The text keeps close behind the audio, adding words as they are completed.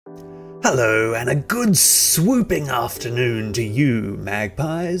Hello, and a good swooping afternoon to you,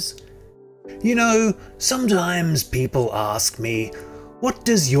 magpies. You know, sometimes people ask me, what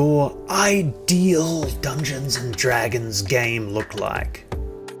does your ideal Dungeons & Dragons game look like?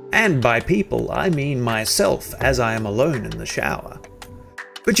 And by people, I mean myself, as I am alone in the shower.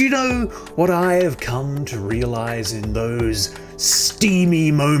 But you know what I have come to realize in those steamy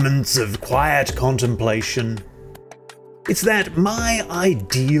moments of quiet contemplation? It's that my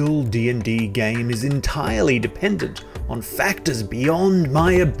ideal D&D game is entirely dependent on factors beyond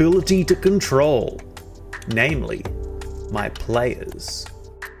my ability to control, namely, my players.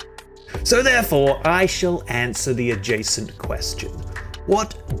 So therefore, I shall answer the adjacent question.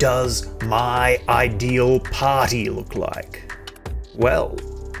 What does my ideal party look like? Well,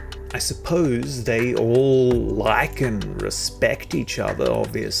 I suppose they all like and respect each other,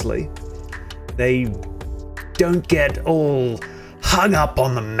 obviously. They don't get all hung up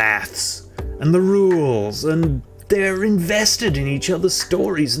on the maths and the rules, and they're invested in each other's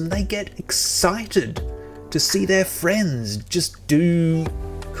stories, and they get excited to see their friends just do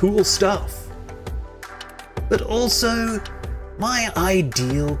cool stuff. But also, my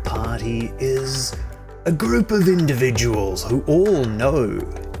ideal party is a group of individuals who all know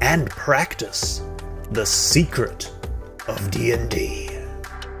and practice the secret of D&D.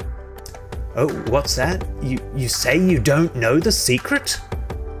 Oh, what's that? You say you don't know the secret?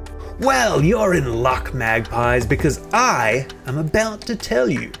 Well, you're in luck, magpies, because I am about to tell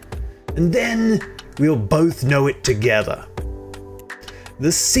you, and then we'll both know it together.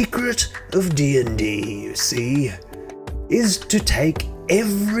 The secret of D&D, you see, is to take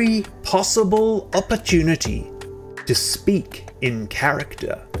every possible opportunity to speak in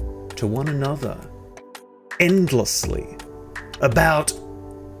character to one another, endlessly, about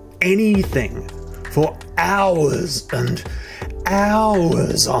anything for hours and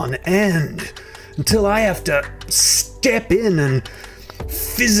hours on end, until I have to step in and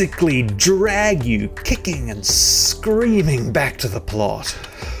physically drag you kicking and screaming back to the plot.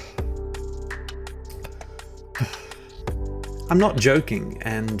 I'm not joking,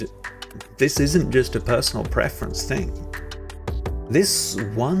 and this isn't just a personal preference thing. This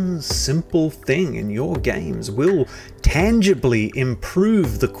one simple thing in your games will tangibly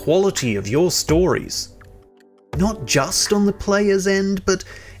improve the quality of your stories. Not just on the player's end, but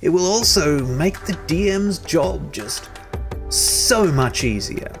it will also make the DM's job just so much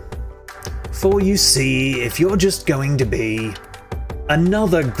easier. For you see, if you're just going to be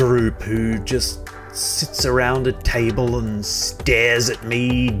another group who just sits around a table and stares at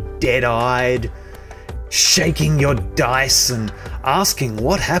me dead-eyed, shaking your dice and asking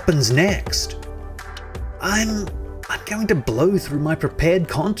what happens next, I'm going to blow through my prepared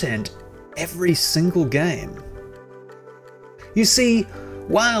content every single game. You see,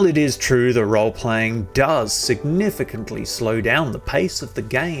 while it is true the role-playing does significantly slow down the pace of the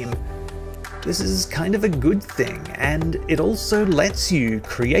game, this is kind of a good thing, and it also lets you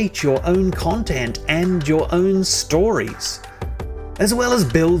create your own content and your own stories, as well as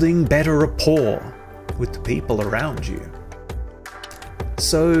building better rapport with the people around you.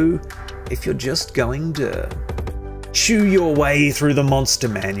 So, if you're just going to chew your way through the monster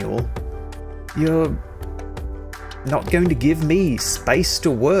manual, you're not going to give me space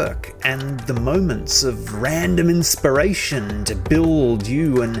to work and the moments of random inspiration to build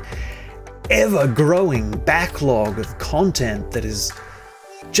you an ever-growing backlog of content that is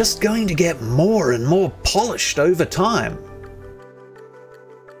just going to get more and more polished over time.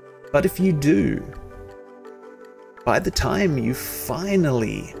 But if you do, by the time you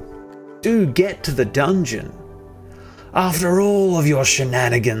finally do get to the dungeon, after all of your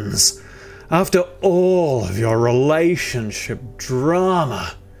shenanigans, after all of your relationship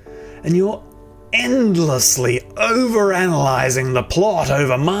drama, and you're endlessly overanalyzing the plot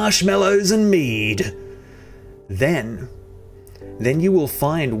over marshmallows and mead, then you will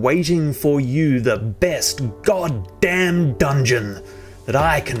find waiting for you the best goddamn dungeon that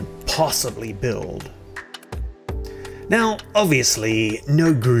I can possibly build. Now, obviously,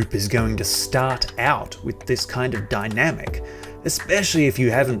 no group is going to start out with this kind of dynamic, especially if you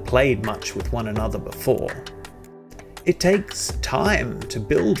haven't played much with one another before. It takes time to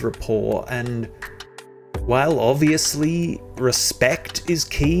build rapport, and while obviously respect is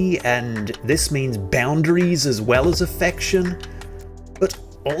key, and this means boundaries as well as affection, but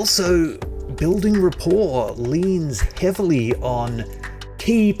also building rapport leans heavily on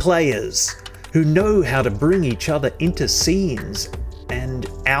key players who know how to bring each other into scenes and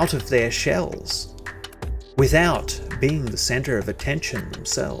out of their shells, without being the center of attention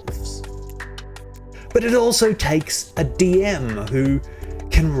themselves. But it also takes a DM who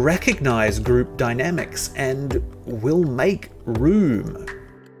can recognize group dynamics and will make room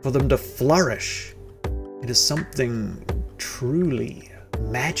for them to flourish into something truly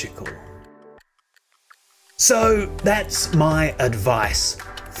magical. So that's my advice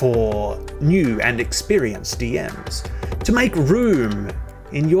for new and experienced DMs: to make room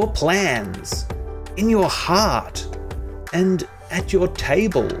in your plans, in your heart, and at your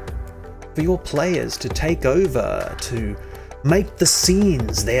table for your players to take over, to make the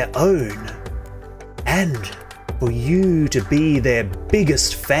scenes their own, and for you to be their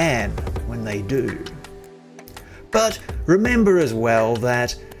biggest fan when they do. But remember as well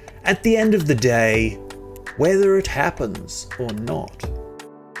that at the end of the day, whether it happens or not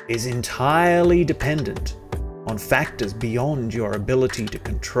is entirely dependent on factors beyond your ability to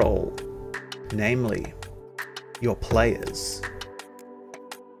control, namely your players.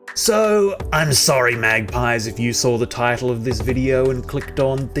 So, I'm sorry magpies if you saw the title of this video and clicked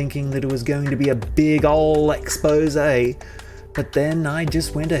on thinking that it was going to be a big ol' expose, but then I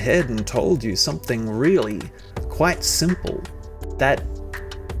just went ahead and told you something really quite simple, that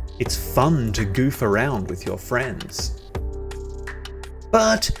it's fun to goof around with your friends.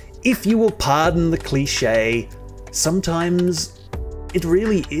 But if you will pardon the cliche, sometimes it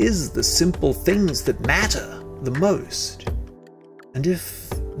really is the simple things that matter the most. And if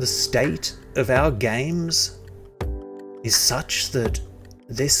the state of our games is such that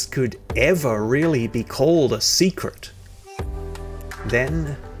this could ever really be called a secret,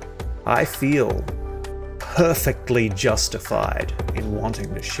 then I feel perfectly justified in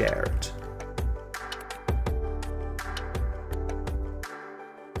wanting to share it.